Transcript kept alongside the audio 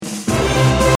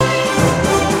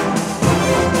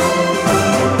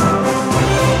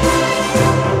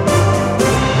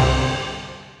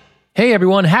Hey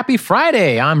everyone, happy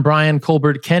Friday. I'm Brian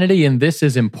Colbert Kennedy, and this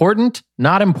is Important,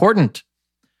 Not Important.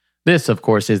 This, of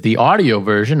course, is the audio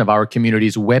version of our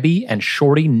community's Webby and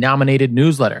Shorty nominated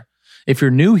newsletter. If you're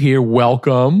new here,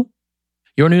 welcome.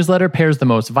 Your newsletter pairs the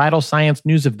most vital science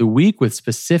news of the week with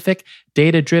specific,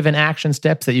 data-driven action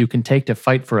steps that you can take to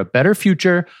fight for a better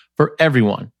future for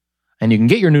everyone. And you can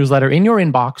get your newsletter in your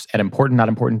inbox at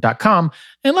importantnotimportant.com,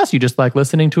 unless you just like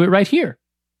listening to it right here.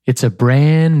 It's a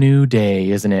brand new day,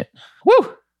 isn't it?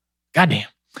 Woo! Goddamn.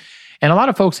 And a lot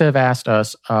of folks have asked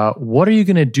us, what are you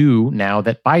going to do now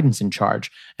that Biden's in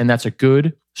charge? And that's a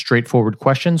good, straightforward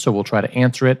question, so we'll try to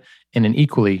answer it in an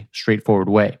equally straightforward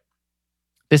way.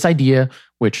 This idea,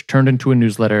 which turned into a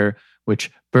newsletter, which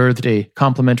birthed a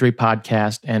complimentary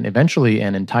podcast, and eventually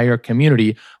an entire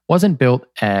community, wasn't built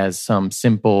as some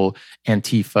simple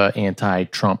Antifa,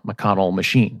 anti-Trump McConnell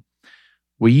machine.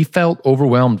 We felt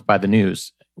overwhelmed by the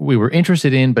news. We were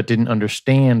interested in but didn't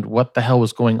understand what the hell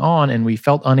was going on, and we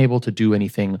felt unable to do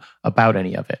anything about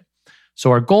any of it.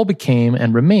 So our goal became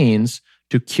and remains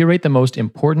to curate the most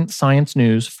important science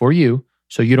news for you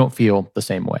so you don't feel the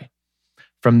same way.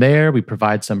 From there, we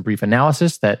provide some brief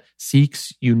analysis that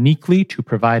seeks uniquely to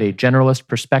provide a generalist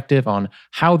perspective on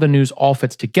how the news all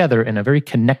fits together in a very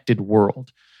connected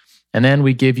world. And then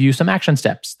we give you some action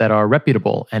steps that are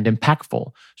reputable and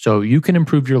impactful so you can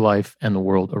improve your life and the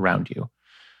world around you.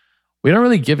 We don't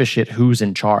really give a shit who's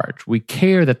in charge. We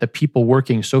care that the people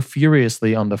working so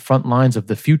furiously on the front lines of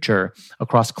the future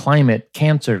across climate,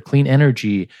 cancer, clean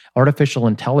energy, artificial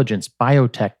intelligence,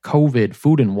 biotech, COVID,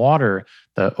 food and water,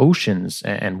 the oceans,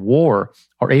 and war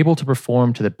are able to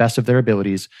perform to the best of their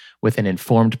abilities with an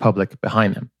informed public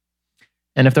behind them.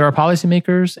 And if there are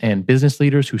policymakers and business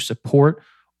leaders who support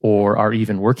or are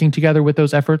even working together with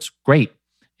those efforts, great.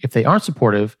 If they aren't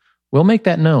supportive, we'll make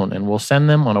that known and we'll send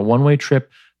them on a one-way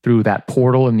trip through that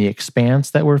portal in the expanse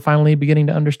that we're finally beginning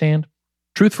to understand.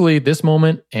 Truthfully, this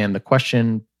moment and the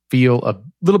question feel a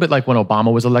little bit like when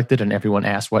Obama was elected and everyone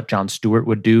asked what Jon Stewart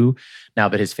would do now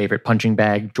that his favorite punching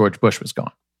bag, George Bush, was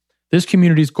gone. This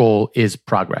community's goal is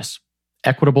progress.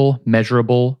 Equitable,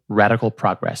 measurable, radical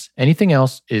progress. Anything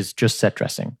else is just set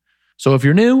dressing. So if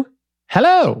you're new,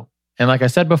 hello! And like I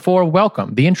said before,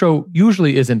 welcome. The intro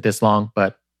usually isn't this long,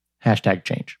 but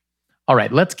 #change. All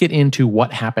right, let's get into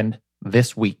what happened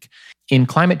this week. In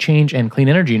climate change and clean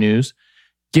energy news,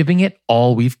 giving it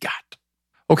all we've got.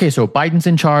 Okay, so Biden's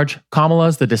in charge,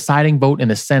 Kamala's the deciding vote in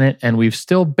the Senate, and we've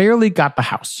still barely got the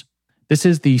House. This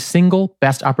is the single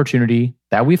best opportunity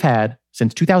that we've had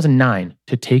since 2009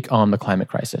 to take on the climate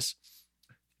crisis.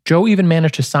 Joe even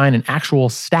managed to sign an actual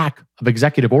stack of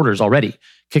executive orders already,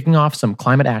 kicking off some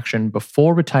climate action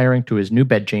before retiring to his new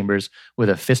bedchambers with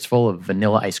a fistful of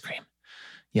vanilla ice cream.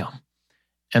 Yum.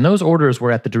 And those orders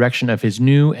were at the direction of his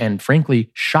new and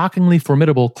frankly shockingly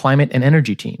formidable climate and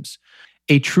energy teams.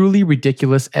 A truly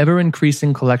ridiculous,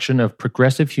 ever-increasing collection of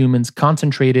progressive humans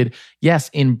concentrated, yes,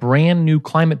 in brand new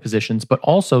climate positions, but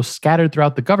also scattered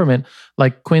throughout the government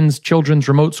like Quinn's children's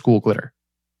remote school glitter.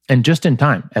 And just in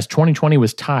time, as 2020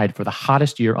 was tied for the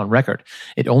hottest year on record.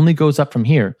 It only goes up from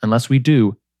here unless we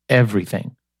do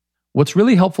everything. What's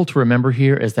really helpful to remember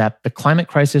here is that the climate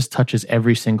crisis touches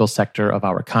every single sector of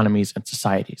our economies and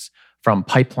societies, from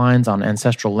pipelines on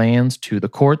ancestral lands to the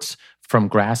courts, from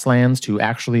grasslands to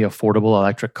actually affordable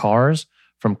electric cars,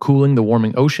 from cooling the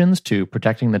warming oceans to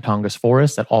protecting the Tongass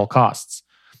forests at all costs,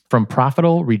 from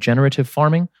profitable regenerative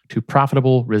farming to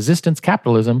profitable resistance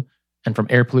capitalism, and from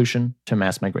air pollution to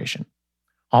mass migration.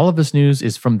 All of this news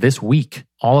is from this week.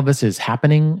 All of this is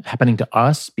happening to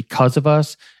us, because of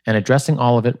us, and addressing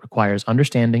all of it requires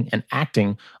understanding and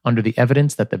acting under the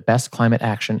evidence that the best climate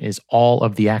action is all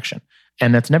of the action.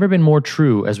 And that's never been more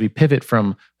true as we pivot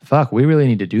from, fuck, we really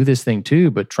need to do this thing too,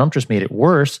 but Trump just made it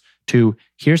worse, to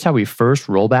here's how we first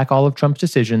roll back all of Trump's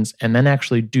decisions and then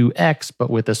actually do X, but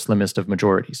with the slimmest of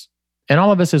majorities. And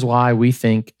all of this is why we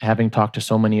think, having talked to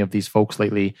so many of these folks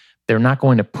lately, they're not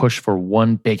going to push for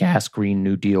one big-ass Green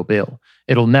New Deal bill.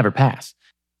 It'll never pass.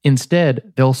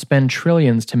 Instead, they'll spend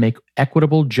trillions to make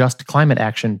equitable, just climate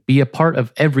action be a part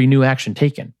of every new action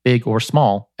taken, big or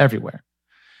small, everywhere.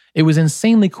 It was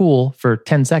insanely cool for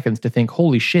 10 seconds to think,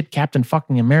 holy shit, Captain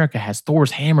fucking America has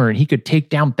Thor's hammer and he could take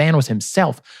down Thanos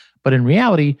himself. But in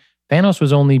reality, Thanos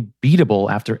was only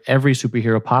beatable after every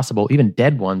superhero possible, even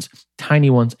dead ones, tiny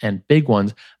ones and big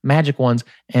ones, magic ones,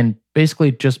 and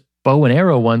basically just bow and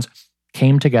arrow ones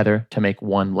came together to make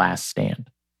one last stand.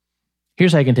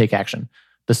 Here's how you can take action.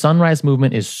 The Sunrise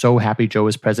Movement is so happy Joe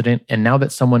is president, and now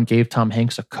that someone gave Tom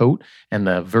Hanks a coat and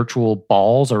the virtual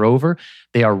balls are over,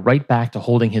 they are right back to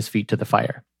holding his feet to the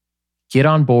fire. Get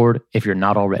on board if you're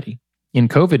not already. In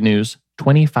COVID news,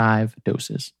 25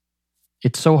 doses.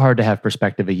 It's so hard to have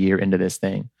perspective a year into this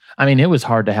thing. I mean, it was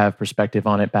hard to have perspective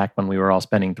on it back when we were all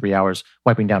spending 3 hours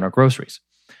wiping down our groceries.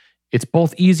 It's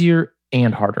both easier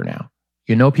and harder now.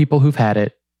 You know people who've had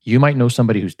it. You might know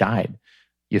somebody who's died.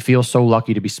 You feel so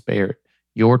lucky to be spared.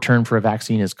 Your turn for a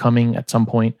vaccine is coming at some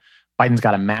point. Biden's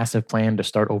got a massive plan to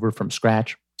start over from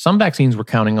scratch. Some vaccines we're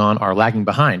counting on are lagging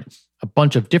behind. A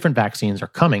bunch of different vaccines are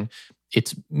coming.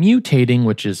 It's mutating,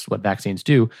 which is what vaccines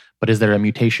do. But is there a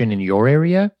mutation in your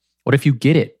area? What if you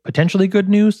get it? Potentially good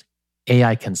news?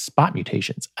 AI can spot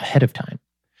mutations ahead of time.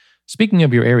 Speaking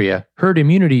of your area, herd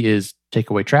immunity is, take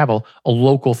away travel, a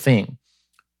local thing.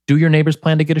 Do your neighbors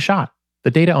plan to get a shot?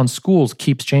 The data on schools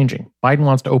keeps changing. Biden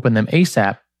wants to open them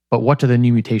ASAP, but what do the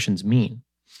new mutations mean?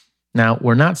 Now,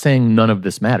 we're not saying none of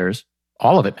this matters.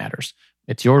 All of it matters.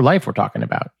 It's your life we're talking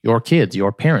about, your kids,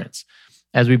 your parents.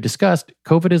 As we've discussed,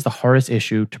 COVID is the hardest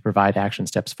issue to provide action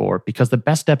steps for because the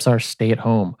best steps are stay at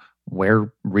home,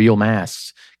 wear real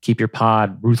masks, keep your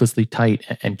pod ruthlessly tight,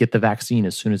 and get the vaccine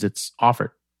as soon as it's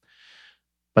offered.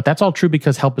 But that's all true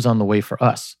because help is on the way for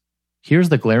us. Here's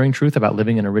the glaring truth about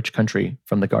living in a rich country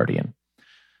from The Guardian.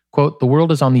 Quote, the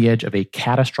world is on the edge of a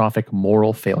catastrophic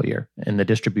moral failure in the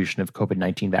distribution of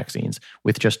COVID-19 vaccines,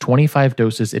 with just 25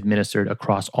 doses administered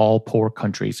across all poor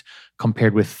countries,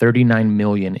 compared with 39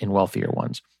 million in wealthier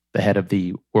ones, the head of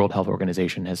the World Health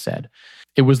Organization has said.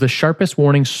 It was the sharpest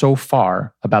warning so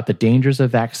far about the dangers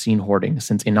of vaccine hoarding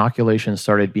since inoculation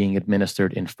started being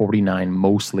administered in 49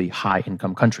 mostly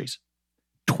high-income countries.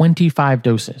 25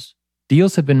 doses.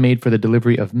 Deals have been made for the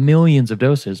delivery of millions of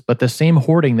doses, but the same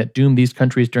hoarding that doomed these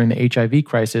countries during the HIV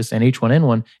crisis and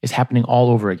H1N1 is happening all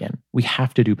over again. We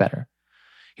have to do better.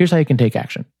 Here's how you can take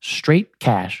action. Straight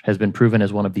cash has been proven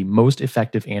as one of the most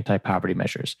effective anti-poverty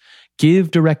measures.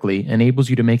 Give directly enables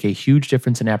you to make a huge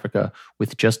difference in Africa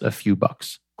with just a few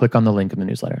bucks. Click on the link in the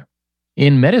newsletter.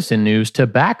 In medicine news,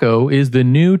 tobacco is the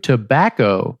new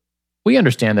tobacco. We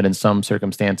understand that in some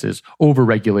circumstances,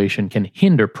 overregulation can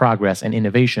hinder progress and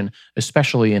innovation,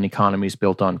 especially in economies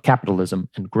built on capitalism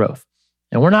and growth.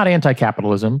 And we're not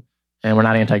anti-capitalism, and we're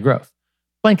not anti-growth.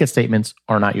 Blanket statements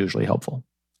are not usually helpful.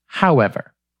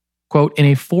 However, quote, in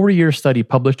a 4-year study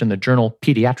published in the journal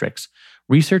Pediatrics,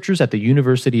 researchers at the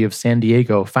University of San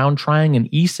Diego found trying an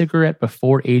e-cigarette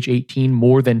before age 18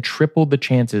 more than tripled the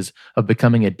chances of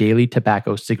becoming a daily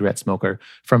tobacco cigarette smoker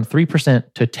from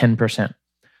 3% to 10%.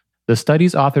 The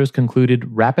study's authors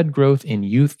concluded rapid growth in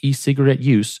youth e-cigarette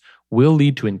use will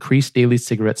lead to increased daily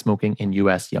cigarette smoking in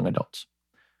U.S. young adults.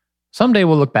 Someday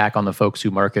we'll look back on the folks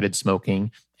who marketed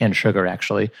smoking, and sugar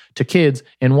actually, to kids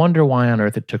and wonder why on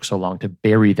earth it took so long to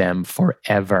bury them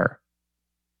forever.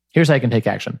 Here's how you can take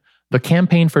action. The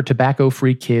Campaign for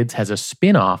Tobacco-Free Kids has a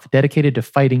spin-off dedicated to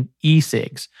fighting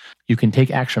e-cigs. You can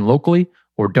take action locally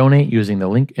or donate using the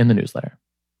link in the newsletter.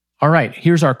 All right,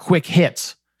 here's our quick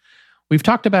hits. We've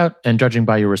talked about, and judging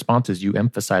by your responses you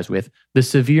emphasize with, the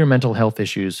severe mental health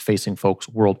issues facing folks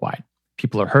worldwide.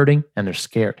 People are hurting and they're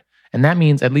scared. And that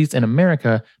means, at least in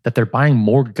America, that they're buying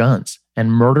more guns,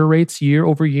 and murder rates year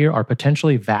over year are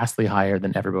potentially vastly higher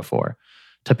than ever before.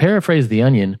 To paraphrase The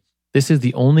Onion, this is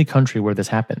the only country where this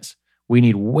happens. We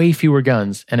need way fewer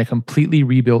guns and a completely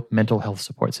rebuilt mental health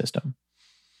support system.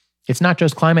 It's not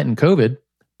just climate and COVID.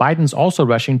 Biden's also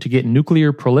rushing to get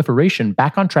nuclear proliferation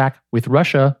back on track with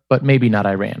Russia, but maybe not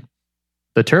Iran.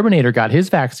 The Terminator got his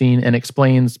vaccine and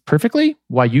explains perfectly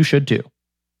why you should too.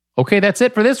 Okay, that's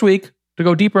it for this week. To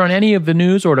go deeper on any of the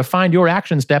news or to find your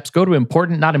action steps, go to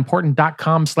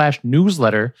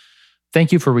importantnotimportant.com/newsletter.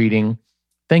 Thank you for reading.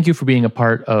 Thank you for being a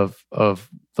part of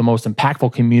the most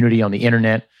impactful community on the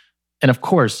internet. And of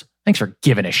course, thanks for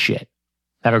giving a shit.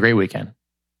 Have a great weekend.